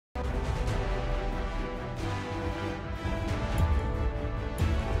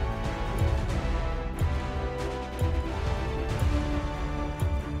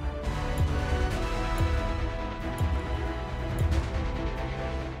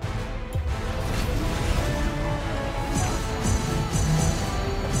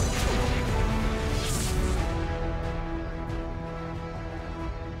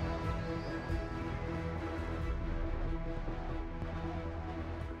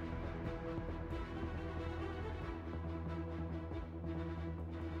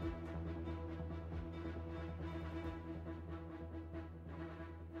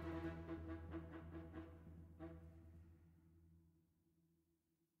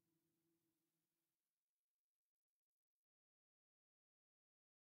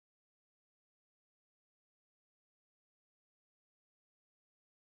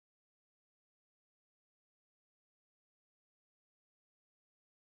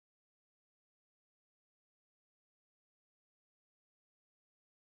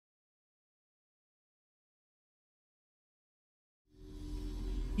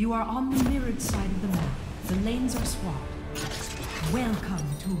You are on the mirrored side of the map. The lanes are swapped. Welcome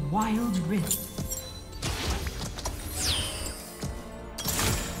to Wild Rift.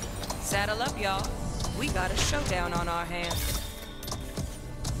 Saddle up, y'all. We got a showdown on our hands.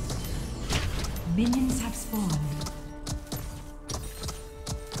 Minions have spawned.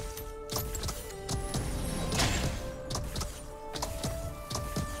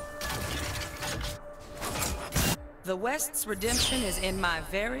 The West's redemption is in my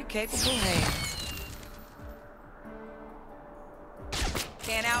very capable hands.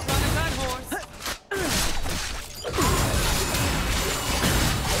 Can't outrun a gun horse. The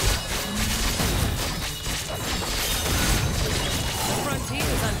frontier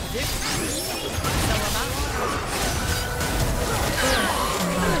is unpredictable. So am I.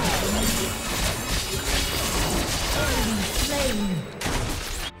 Flame.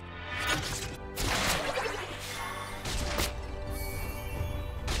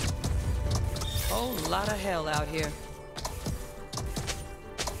 Whole lot of hell out here.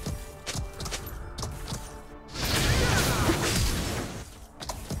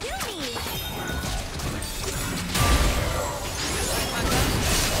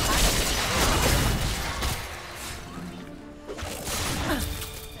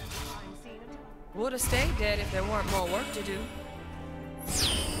 Would have stayed dead if there weren't more work to do.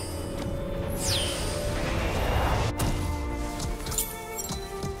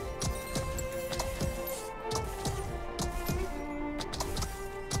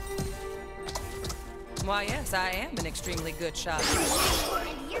 Why, yes, I am an extremely good shot.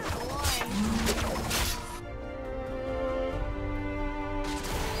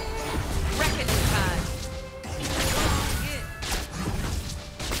 Reckoning time.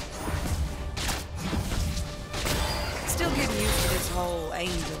 Still getting used to this whole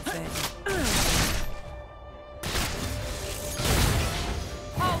angel thing.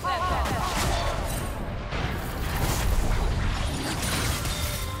 Hold that thought.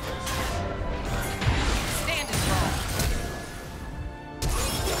 Standing tall.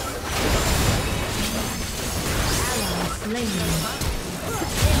 Ally slain.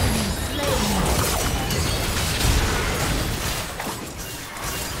 Enemy slain.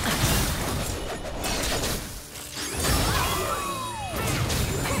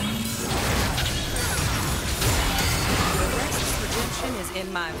 Is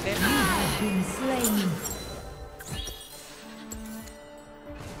in my very have been slain.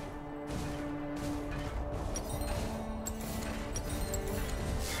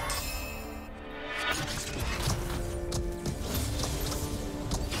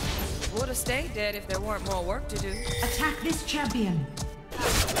 Would have stayed dead if there weren't more work to do. Attack this champion.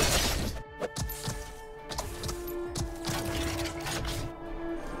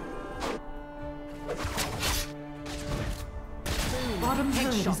 Bottom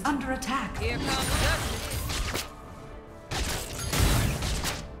turret is under attack. Here comes judgment.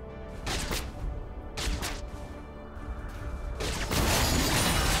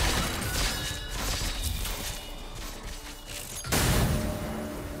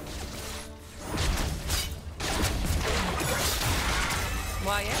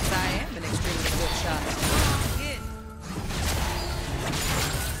 Why, yes, I am an extremely good shot. Hit.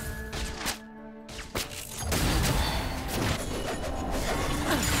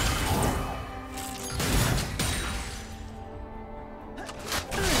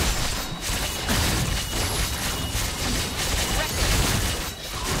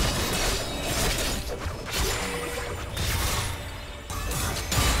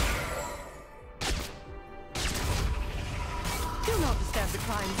 Do not disturb the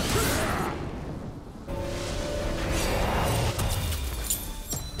crimes.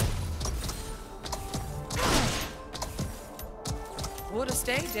 Would have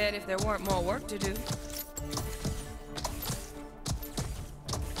stayed dead if there weren't more work to do.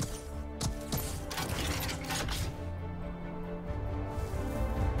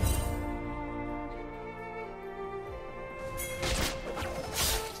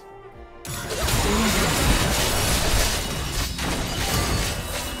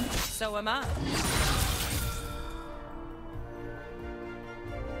 So am I.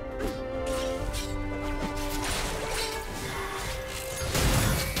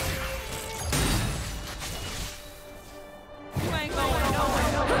 You ain't going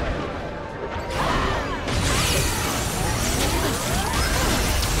nowhere.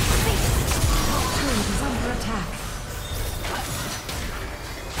 Turret is under attack.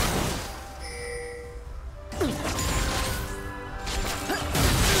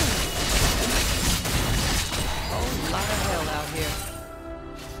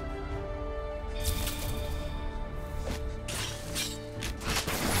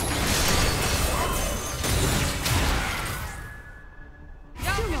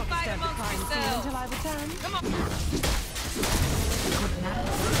 yourself. until I return. Come on.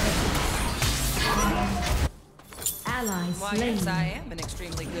 Allies Why, slain. yes, I am an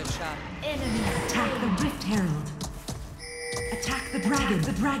extremely good shot. Enemy attack the Rift Herald. Attack the dragon.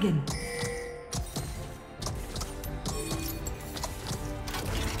 The dragon.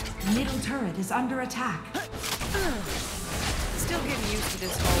 Middle turret is under attack. Still getting used to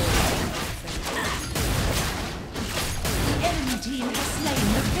this whole thing. The enemy team has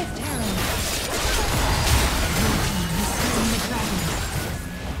slain the Rift Herald. Your team has slain the dragon.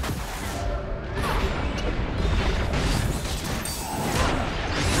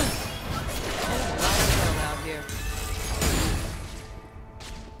 Out here.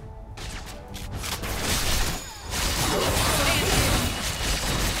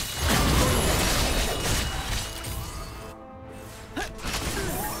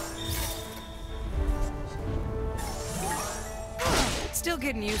 Still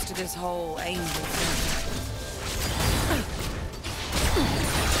getting used to this whole angel thing.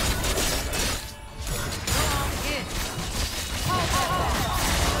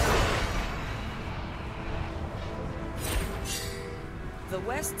 The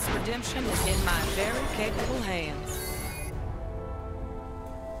West's redemption is in my very capable hands.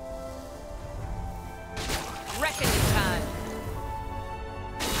 Reckoning time.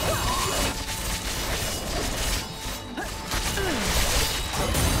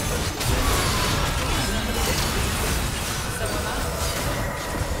 So am I.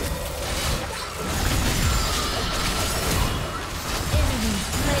 Enemy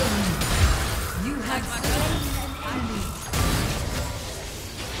slain. You have slain an enemy.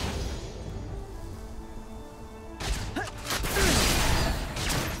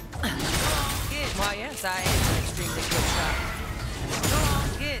 Why, yes, I am an extremely good shot. Go on,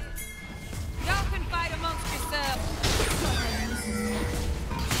 get. Y'all can fight amongst yourselves.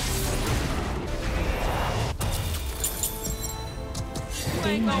 You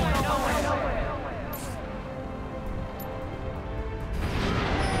ain't going nowhere.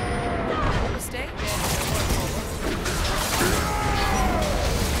 Mistake,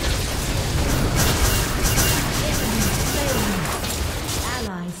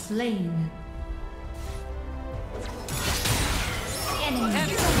 Ally slain. Enemy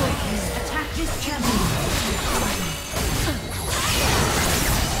Heavy double kill. Attack this champion.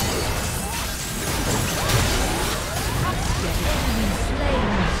 Enemy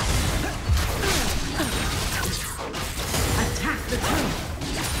slain. Attack the turret.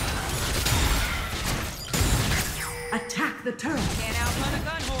 Attack the turret. Can't outrun a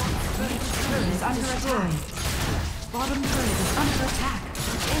gun horse. Turret is under attack. Bottom turret is under attack.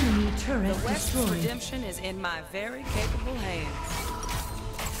 Enemy turret The West's destroyed. redemption is in my very capable hands.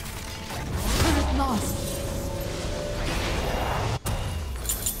 Turret lost.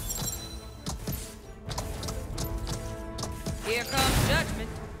 Here comes judgment.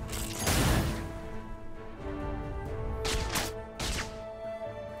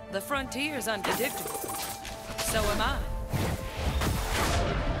 The frontier's unpredictable. So am I.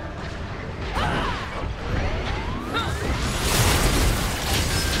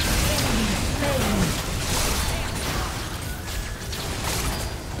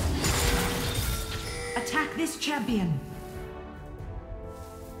 Attack this champion.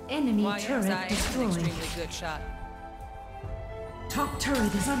 Enemy Why, yes, turret I am an destroyed. extremely good shot. Top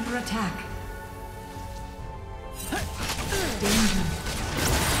turret is under attack. Danger.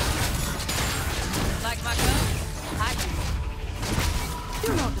 Like my gun? I do.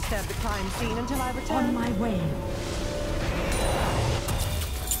 Do not disturb the crime scene until I return. On my way.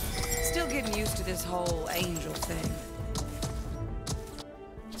 Still getting used to this whole angel thing.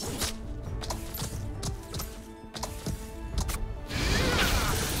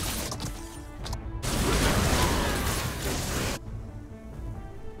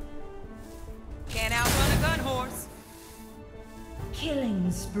 Can't outrun a gun horse.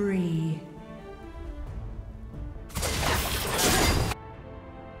 Killing spree.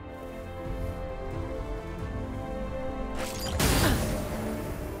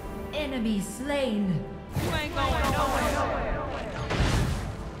 Enemy slain. You ain't going nowhere.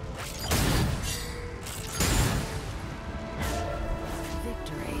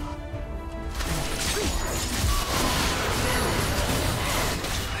 Victory.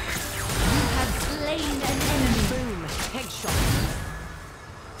 You have slain an enemy. Boom. Headshot.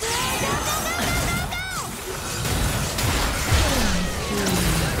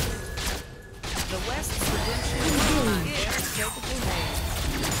 The West's redemption is in my very capable hands.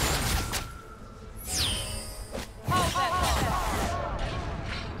 Hold that thought.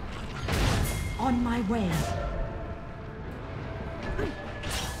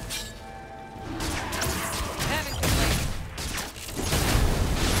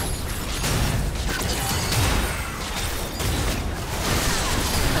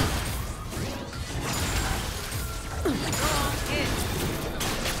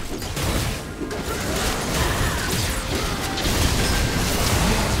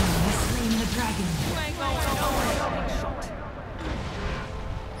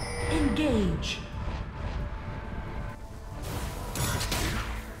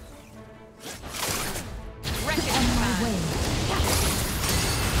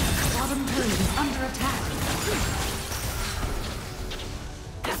 under attack.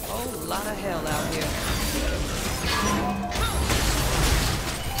 A whole lot of hell out here.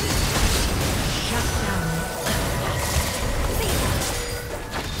 Shut down.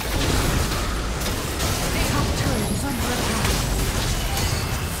 Top turret is under attack.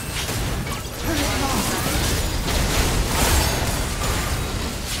 Turret lost.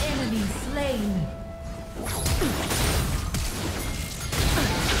 Enemy slain.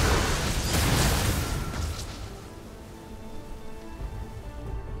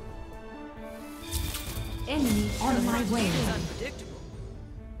 Enemy on my way. It's unpredictable.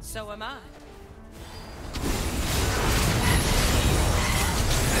 So am I.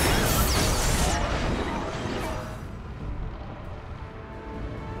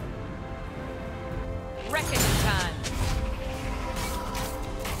 Reckoning time.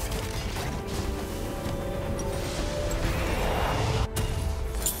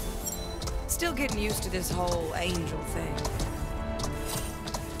 Still getting used to this whole angel thing.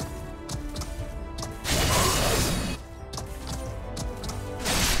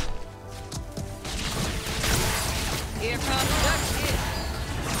 Here comes Dutch Kid.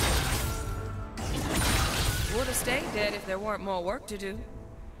 Would have stayed dead if there weren't more work to do.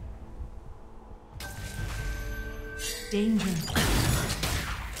 Danger.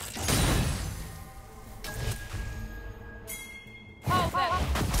 Hold that.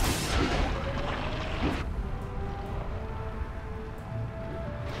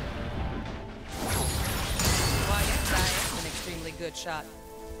 Why, yes, I am an extremely good shot.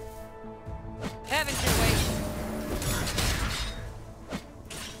 Haven't you waited?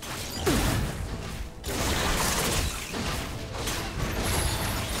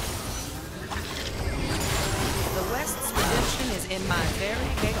 The West's redemption is in my very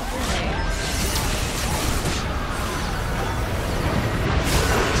capable hands.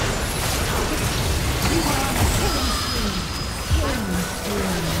 You are on a killing spree. Killing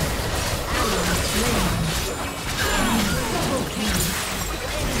spree. Ally slain. Double kill.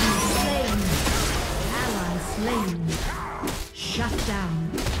 Enemy slain. Ally slain. Shut down.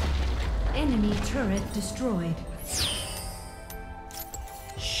 Enemy turret destroyed.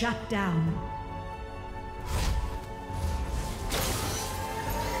 Shut down.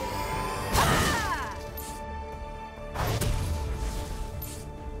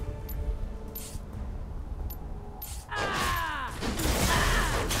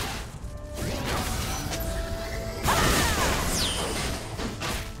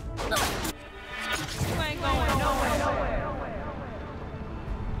 You ain't going nowhere.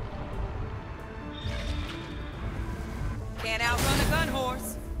 Can't outrun a gun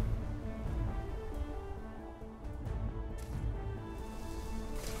horse.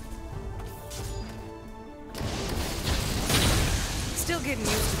 Still getting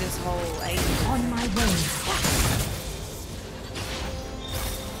used to this whole angel. On my way.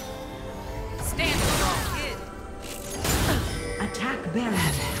 Stand strong, kid. Attack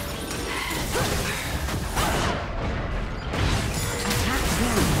Baron. Attack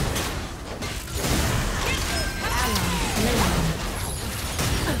Baron. Ally slain.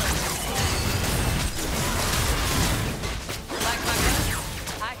 Like my gun?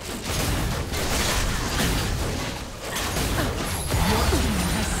 I can. Your team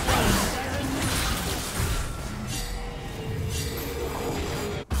has slain Baron.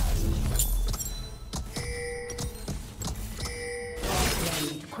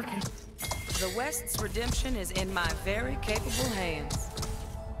 The West's redemption is in my very capable hands.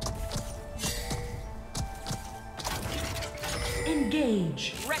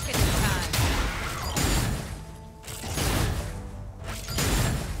 Engage. Reckoning time.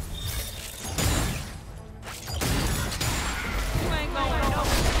 You ain't going nowhere.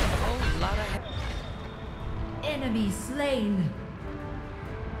 A whole lot of Enemy slain.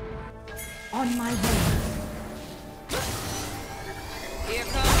 On my way. here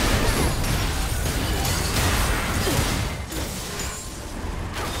comes.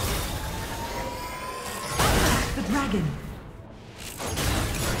 The dragon.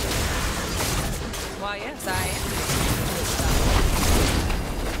 Why, yes, I am.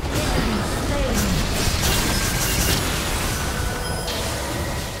 Enemy slain.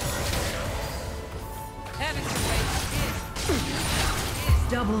 Haven't you waited?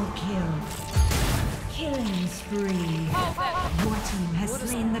 Double kill. Killing spree. Hold that. Your team has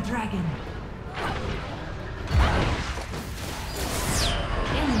slain the dragon.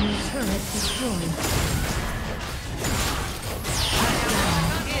 Enemy turret destroyed. Shut down.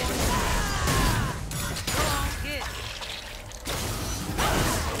 Get. Go on, get.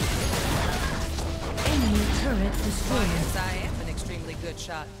 Enemy turret Why, destroyed. yes, I am an extremely good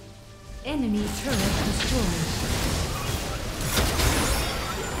shot. Enemy turret destroyed.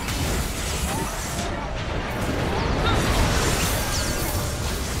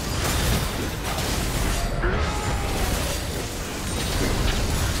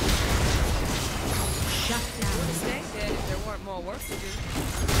 Shut down. Would stay dead if there weren't more work to do.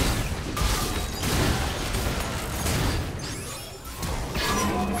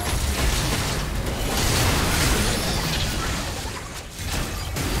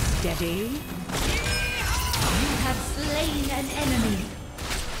 Steady. You have slain an enemy.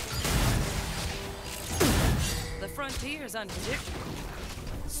 The frontier is unpredictable.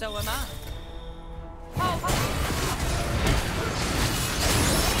 So am I.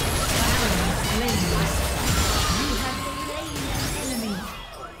 Slain. You have slain an enemy.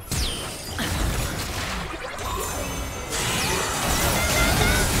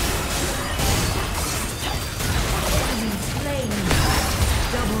 Enemy slain.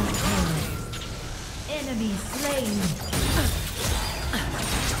 Double kill. Enemy slain.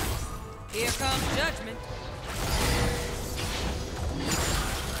 Here comes judgment.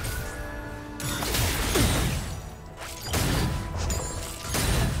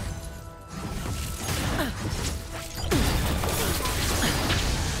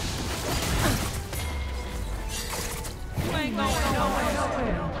 You ain't going nowhere.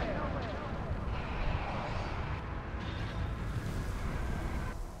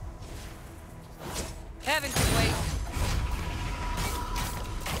 Heaven can wait.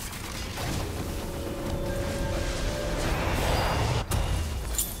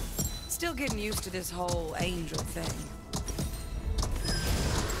 Still getting used to this whole angel thing.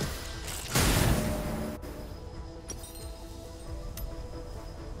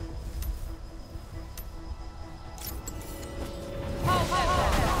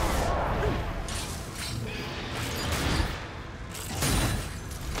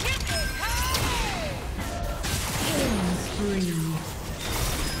 Killing spree.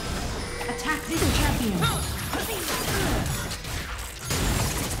 Attack this champion.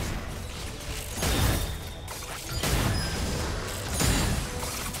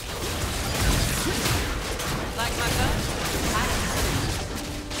 Like my gun?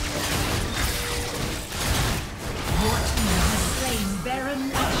 Your team has slain Baron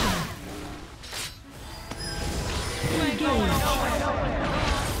Nashor. You ain't going nowhere.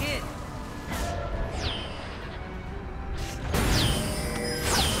 Kid.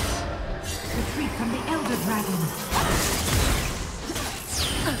 Retreat from the Elder Dragon.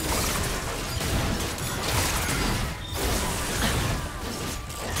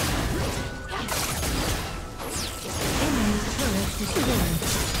 Enemy turret destroyed.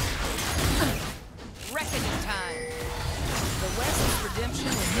 Reckoning time. The West's redemption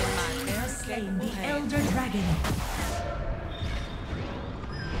is in my Has slain incapable the hands. Elder Dragon.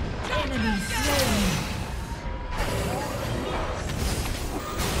 Enemy slain.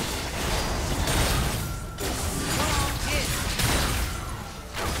 Kid.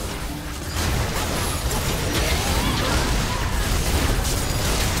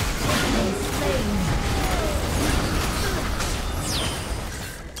 Enemy slain.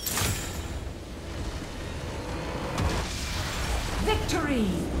 Victory!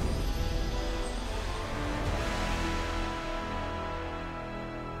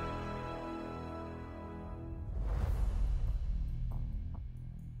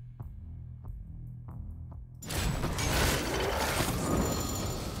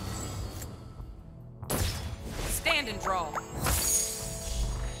 Stand and draw.